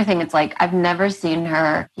 another thing, it's like, I've never seen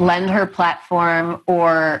her lend her platform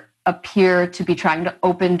or appear to be trying to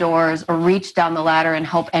open doors or reach down the ladder and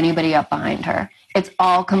help anybody up behind her. It's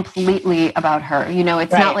all completely about her.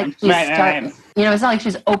 It's not like she's it's not like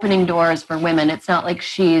she's opening doors for women. It's not like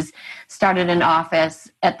she's started an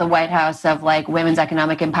office at the White House of like women's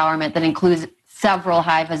economic empowerment that includes several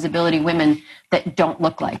high visibility women that don't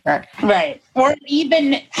look like her. Right. Or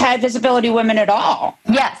even high visibility women at all.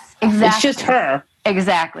 Yes, exactly. It's just her.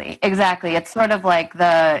 Exactly. It's sort of like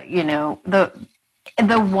the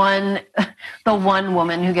one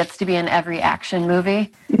woman who gets to be in every action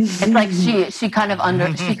movie. It's like she kind of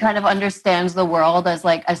understands the world as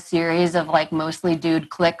like a series of like mostly dude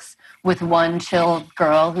cliques with one chill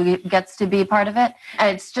girl who gets to be part of it.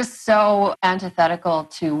 And it's just so antithetical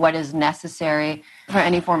to what is necessary for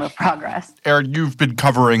any form of progress. Erin, you've been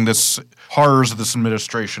covering this horrors of this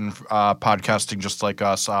administration, podcasting just like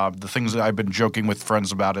us. The things that I've been joking with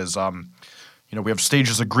friends about is we have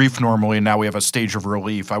stages of grief normally, and now we have a stage of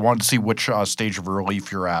relief. I wanted to see which stage of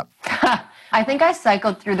relief you're at. I think I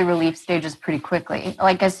cycled through the relief stages pretty quickly.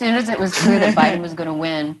 Like, as soon as it was clear that Biden was going to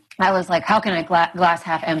win, I was like, how can I glass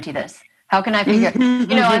half empty this? How can I figure,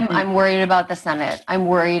 I'm worried about the Senate. I'm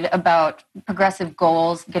worried about progressive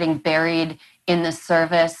goals getting buried in the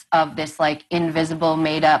service of this like invisible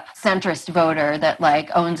made up centrist voter that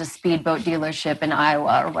like owns a speedboat dealership in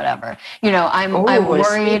Iowa or whatever. I'm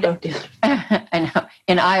worried. I know,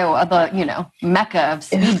 in Iowa, the mecca of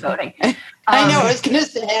speedboating. I know. I was going to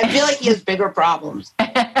say, I feel like he has bigger problems.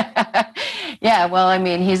 Yeah, well, I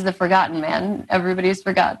mean, he's the forgotten man. Everybody's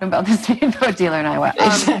forgotten about the speedboat dealer in Iowa.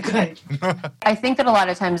 Exactly. I think that a lot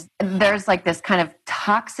of times there's like this kind of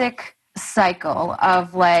toxic cycle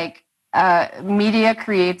of like media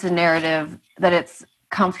creates a narrative that it's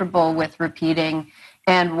comfortable with repeating,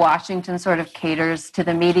 and Washington sort of caters to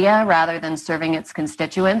the media rather than serving its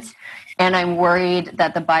constituents. And I'm worried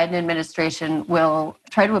that the Biden administration will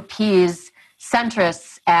try to appease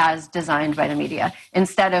centrists as designed by the media,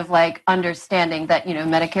 instead of like understanding that,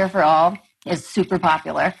 Medicare for all is super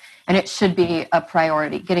popular and it should be a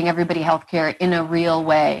priority, getting everybody healthcare in a real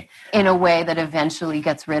way, in a way that eventually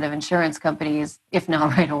gets rid of insurance companies, if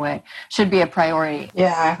not right away, should be a priority.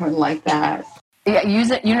 Yeah, I would like that. Yeah,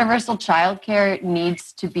 universal childcare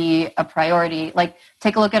needs to be a priority. Like,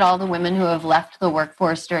 take a look at all the women who have left the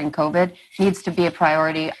workforce during COVID. Needs to be a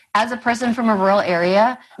priority. As a person from a rural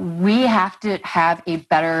area, we have to have a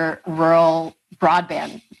better rural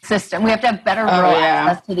broadband system. We have to have better rural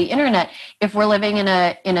access to the internet. If we're living in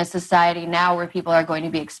a society now where people are going to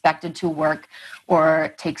be expected to work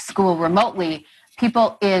or take school remotely,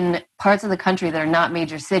 people in parts of the country that are not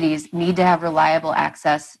major cities need to have reliable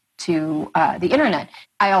access to the internet.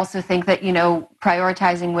 I also think that,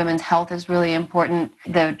 prioritizing women's health is really important.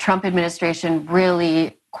 The Trump administration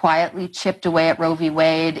really quietly chipped away at Roe v.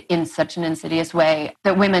 Wade in such an insidious way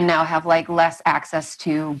that women now have like less access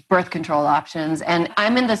to birth control options. And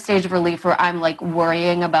I'm in the stage of relief where I'm like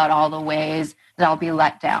worrying about all the ways that I'll be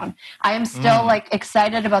let down. I am still like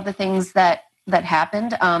excited about the things that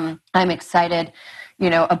happened. I'm excited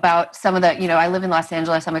about some of the, I live in Los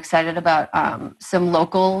Angeles. I'm excited about some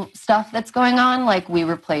local stuff that's going on. Like, we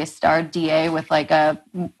replaced our DA with like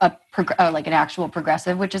like an actual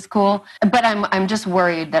progressive, which is cool. But I'm just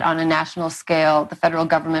worried that on a national scale, the federal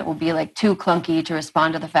government will be like too clunky to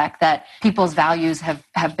respond to the fact that people's values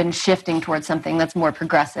have been shifting towards something that's more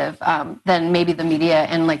progressive than maybe the media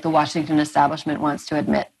and like the Washington establishment wants to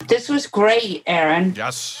admit. This was great, Erin.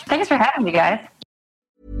 Yes. Thanks for having me, guys.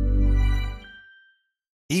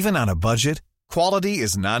 Even on a budget, quality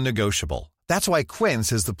is non-negotiable. That's why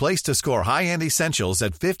Quince is the place to score high-end essentials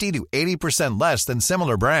at 50 to 80% less than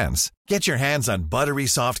similar brands. Get your hands on buttery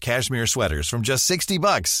soft cashmere sweaters from just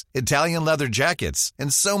 $60, Italian leather jackets,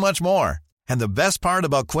 and so much more. And the best part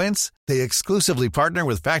about Quince, they exclusively partner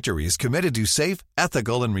with factories committed to safe,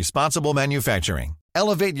 ethical, and responsible manufacturing.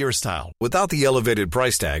 Elevate your style without the elevated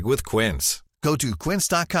price tag with Quince. Go to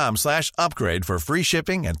quince.com/upgrade for free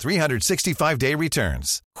shipping and 365-day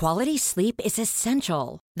returns. Quality sleep is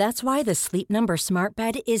essential. That's why the Sleep Number Smart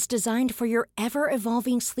Bed is designed for your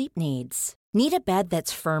ever-evolving sleep needs. Need a bed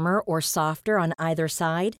that's firmer or softer on either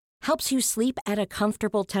side? Helps you sleep at a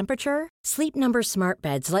comfortable temperature? Sleep Number Smart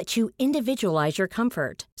Beds let you individualize your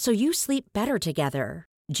comfort, so you sleep better together.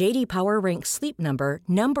 J.D. Power ranks Sleep Number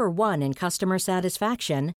number 1 in customer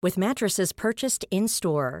satisfaction with mattresses purchased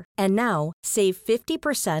in-store. And now, save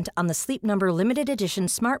 50% on the Sleep Number Limited Edition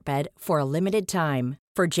Smart Bed for a limited time.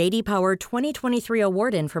 For J.D. Power 2023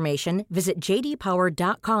 award information, visit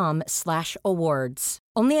jdpower.com/awards.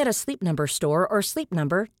 Only at a Sleep Number store or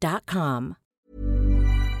sleepnumber.com.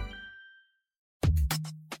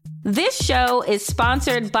 This show is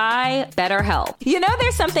sponsored by BetterHelp. You know,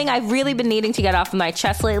 there's something I've really been needing to get off of my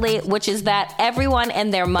chest lately, which is that everyone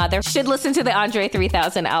and their mother should listen to the Andre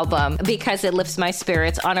 3000 album because it lifts my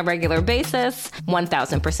spirits on a regular basis,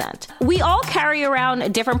 1000%. We all carry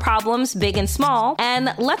around different problems, big and small,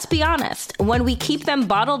 and let's be honest, when we keep them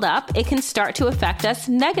bottled up, it can start to affect us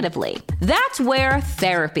negatively. That's where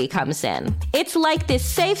therapy comes in. It's like this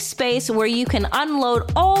safe space where you can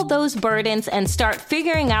unload all those burdens and start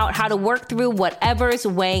figuring out how to work through whatever's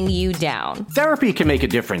weighing you down. Therapy can make a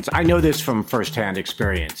difference. I know this from firsthand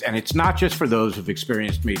experience, and it's not just for those who've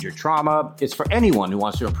experienced major trauma. It's for anyone who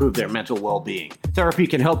wants to improve their mental well-being. Therapy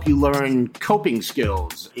can help you learn coping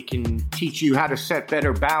skills. It can teach you how to set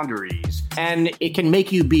better boundaries, and it can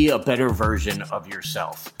make you be a better version of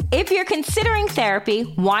yourself. If you're considering therapy,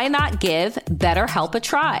 why not give BetterHelp a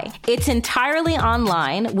try? It's entirely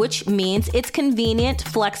online, which means it's convenient,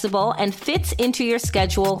 flexible, and fits into your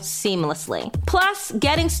schedule seamlessly. Plus,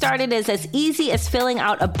 getting started is as easy as filling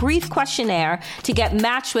out a brief questionnaire to get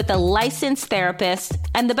matched with a licensed therapist.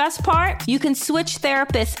 And the best part? You can switch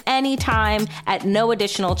therapists anytime at no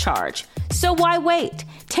additional charge. So why wait?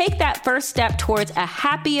 Take that first step towards a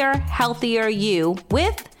happier, healthier you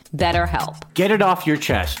with BetterHelp. Get it off your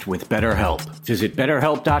chest with BetterHelp. Visit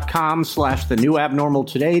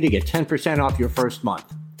BetterHelp.com/thenewabnormal today to get 10% off your first month.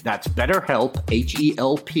 That's BetterHelp,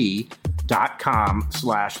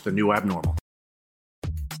 HELP.com/thenewabnormal.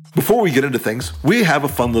 Before we get into things, we have a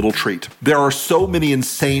fun little treat. There are so many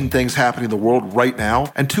insane things happening in the world right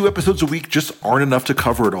now, and 2 episodes a week just aren't enough to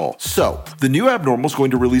cover it all. So, The New Abnormal is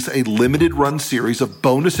going to release a limited run series of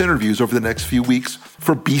bonus interviews over the next few weeks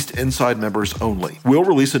for Beast Inside members only. We'll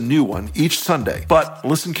release a new one each Sunday, but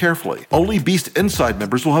listen carefully. Only Beast Inside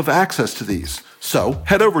members will have access to these. So,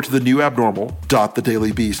 head over to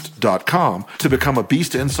thenewabnormal.thedailybeast.com to become a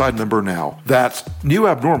Beast Inside member now. That's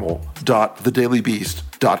newabnormal.thedailybeast.com.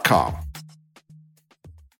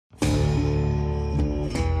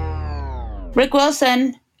 Rick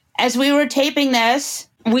Wilson, as we were taping this,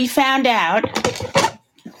 we found out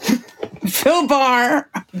Phil Barr,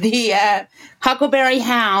 the Huckleberry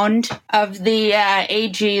Hound of the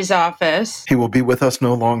AG's office. He will be with us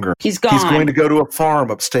no longer. He's gone. He's going to go to a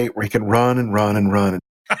farm upstate where he can run and run and run.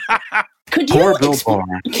 Could Poor you Bill Barr.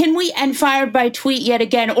 Can we, and fired by tweet yet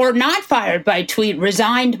again, or not fired by tweet,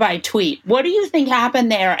 resigned by tweet? What do you think happened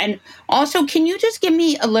there? And also, can you just give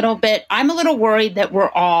me a little bit, I'm a little worried that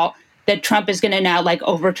that Trump is going to now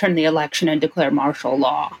overturn the election and declare martial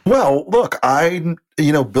law. Well, look,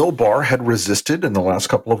 Bill Barr had resisted in the last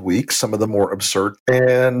couple of weeks some of the more absurd.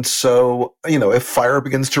 And so, if fire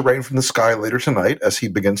begins to rain from the sky later tonight as he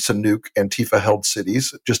begins to nuke Antifa-held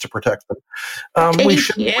cities just to protect them, we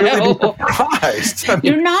shouldn't really be surprised.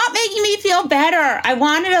 You're not making me feel better. I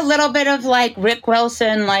wanted a little bit of Rick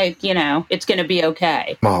Wilson, it's going to be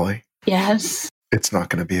okay. Molly. Yes. It's not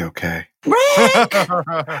going to be okay. Rick!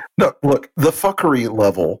 No, look, the fuckery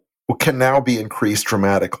level can now be increased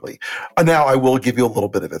dramatically. Now, I will give you a little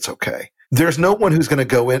bit of it's okay. There's no one who's going to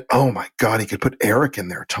go in, oh my God, he could put Eric in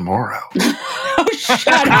there tomorrow. Oh,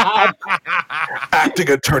 shut up.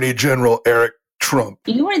 Acting Attorney General Eric Trump.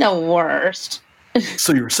 You are the worst.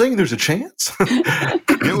 So you're saying there's a chance?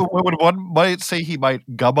 One might say he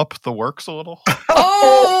might gum up the works a little.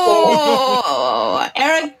 Oh,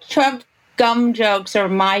 Eric Trump gum jokes are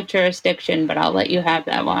my jurisdiction, but I'll let you have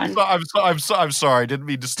that one. I'm sorry. I didn't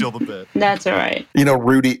mean to steal the bit. That's all right.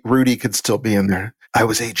 Rudy could still be in there. I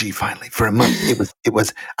was AG finally for a month. I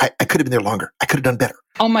could have been there longer. I could have done better.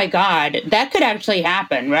 Oh my God. That could actually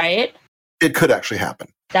happen, right? It could actually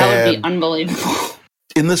happen. That would be unbelievable.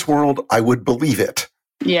 In this world, I would believe it.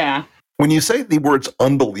 Yeah. When you say the words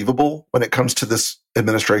unbelievable when it comes to this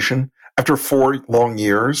administration, after 4 long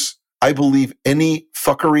years, I believe any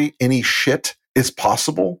fuckery, any shit is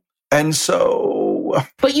possible. And so...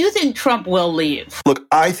 But you think Trump will leave? Look,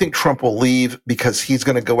 I think Trump will leave because he's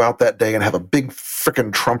going to go out that day and have a big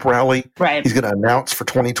frickin' Trump rally. Right. He's going to announce for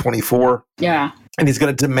 2024. Yeah. And he's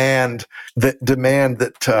going to demand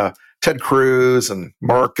that Ted Cruz and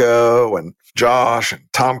Marco and Josh and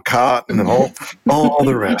Tom Cotton and all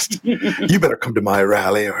the rest. You better come to my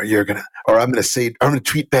rally or I'm going to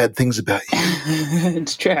tweet bad things about you.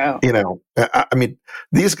 It's true. I mean,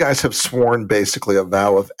 these guys have sworn basically a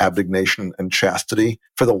vow of abnegation and chastity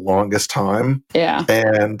for the longest time. Yeah.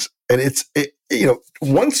 And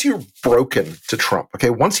once you're broken to Trump, okay,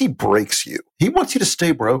 once he breaks you, he wants you to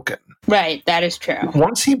stay broken. Right. That is true.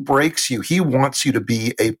 Once he breaks you, he wants you to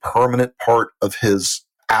be a permanent part of his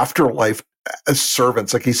afterlife as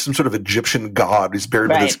servants. Like he's some sort of Egyptian god. He's buried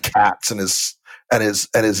with his cats and and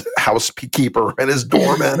his housekeeper and his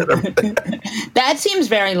doorman and everything. That seems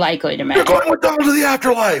very likely to me. You're going with Donald to the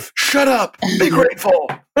afterlife. Shut up. Be grateful.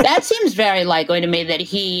 That seems very likely to me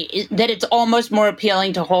that it's almost more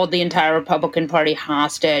appealing to hold the entire Republican Party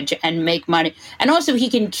hostage and make money. And also he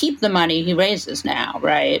can keep the money he raises now,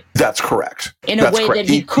 right? That's correct. In a way that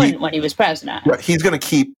he couldn't when he was president. Right. He's going to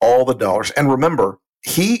keep all the dollars. And remember,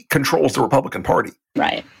 he controls the Republican Party.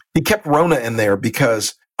 Right. He kept Rona in there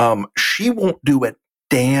because she won't do a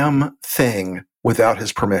damn thing without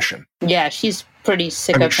his permission. Yeah, she's pretty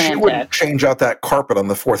sycophantic. She wouldn't change out that carpet on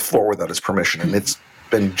the 4th floor without his permission. And it's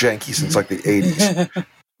been janky since like the 80s.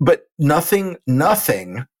 But nothing,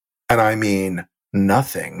 and I mean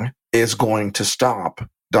nothing, is going to stop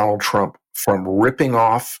Donald Trump from ripping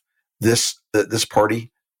off this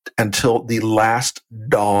party until the last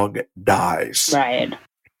dog dies. Right.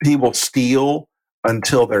 He will steal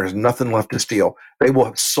until there's nothing left to steal. They will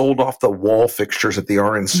have sold off the wall fixtures at the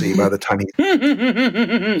RNC by the time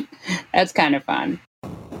he... That's kind of fun.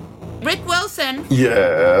 Rick Wilson.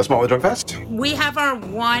 Yes, Molly Drunk Fest. We have our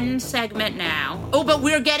one segment now. Oh, but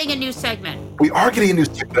we're getting a new segment. We are getting a new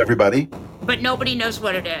segment, everybody. But nobody knows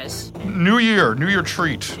what it is. New year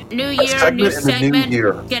treat. New year, new segment. New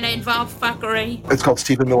year. Gonna involve fuckery. It's called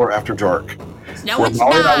Stephen Miller After Dark. No, where it's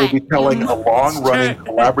Molly not. and I will be telling a long-running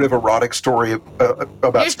collaborative erotic story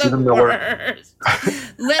about You're Stephen the Miller. worst.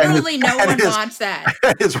 Literally, no one wants that.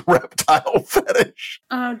 And his reptile fetish.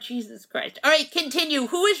 Oh, Jesus Christ. All right, continue.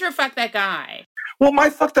 Who is your fuck that guy? Well, my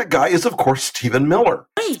fuck that guy is, of course, Stephen Miller.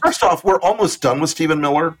 Wait. First off, we're almost done with Stephen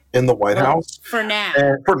Miller in the White House. For now.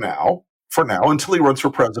 For now, until he runs for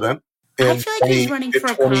president. I feel like he's running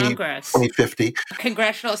for Congress. 2050.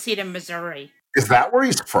 Congressional seat in Missouri. Is that where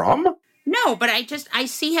he's from? No, but I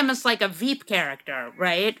see him as like a Veep character,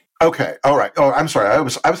 right? Okay, all right. Oh, I'm sorry. I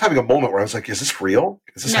was having a moment where I was like, is this real?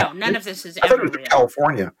 Is this No, none of this is I thought ever it was real. in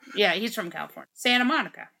California. Yeah, he's from California. Santa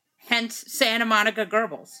Monica. Hence Santa Monica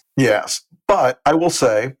Goebbels. Yes, but I will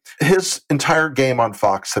say his entire game on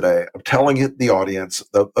Fox today of telling the audience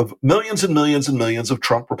of millions and millions and millions of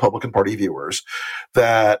Trump Republican Party viewers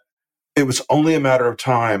that it was only a matter of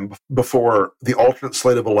time before the alternate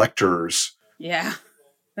slate of electors were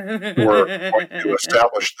going to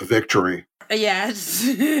establish the victory. Yes.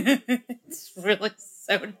 It's really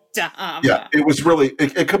so dumb. Yeah, it was really,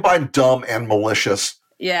 it combined dumb and malicious.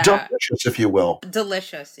 Yeah. Dumbicious, if you will.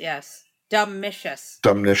 Delicious, yes. Dumbicious.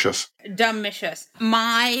 Dumbicious.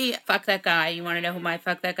 My fuck that guy. You want to know who my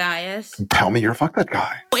fuck that guy is? Tell me your fuck that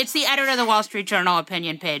guy. It's the editor of the Wall Street Journal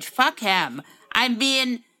opinion page. Fuck him. I'm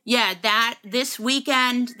being... Yeah, this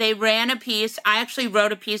weekend they ran a piece. I actually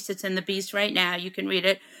wrote a piece that's in the Beast right now. You can read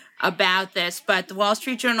it about this. But the Wall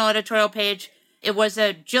Street Journal editorial page, it was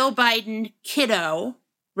a Jill Biden kiddo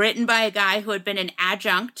written by a guy who had been an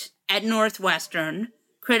adjunct at Northwestern,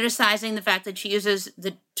 criticizing the fact that she uses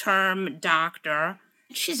the term doctor.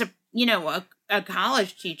 She's a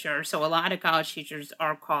college teacher, so a lot of college teachers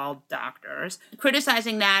are called doctors.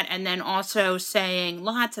 Criticizing that, and then also saying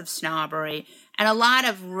lots of snobbery and a lot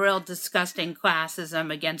of real disgusting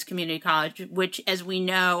classism against community college, which, as we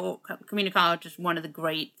know, community college is one of the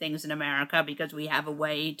great things in America because we have a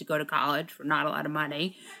way to go to college for not a lot of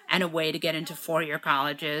money and a way to get into four-year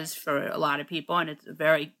colleges for a lot of people, and it's a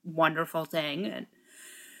very wonderful thing. And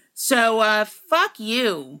so, fuck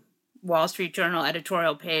you, Wall Street Journal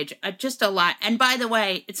editorial page. Just a lot. And by the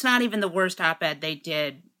way, it's not even the worst op-ed they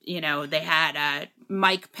did. You know, they had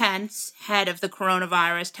Mike Pence, head of the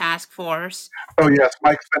coronavirus task force. Oh, yes.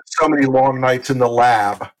 Mike spent so many long nights in the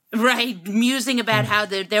lab. Right. Musing about how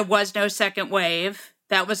there was no second wave.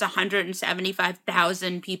 That was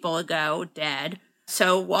 175,000 people ago, dead.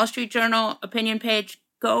 So Wall Street Journal opinion page,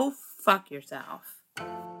 go fuck yourself.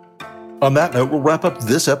 On that note, we'll wrap up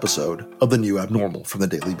this episode of The New Abnormal from The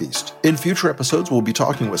Daily Beast. In future episodes, we'll be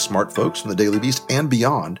talking with smart folks from The Daily Beast and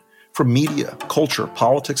beyond, from media, culture,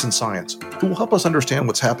 politics, and science, who will help us understand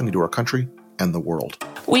what's happening to our country and the world.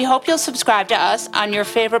 We hope you'll subscribe to us on your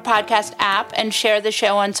favorite podcast app and share the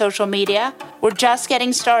show on social media. We're just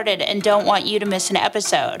getting started and don't want you to miss an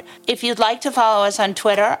episode. If you'd like to follow us on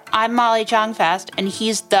Twitter, I'm Molly Jongfast and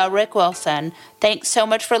he's the Rick Wilson. Thanks so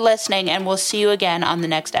much for listening, and we'll see you again on the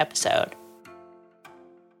next episode.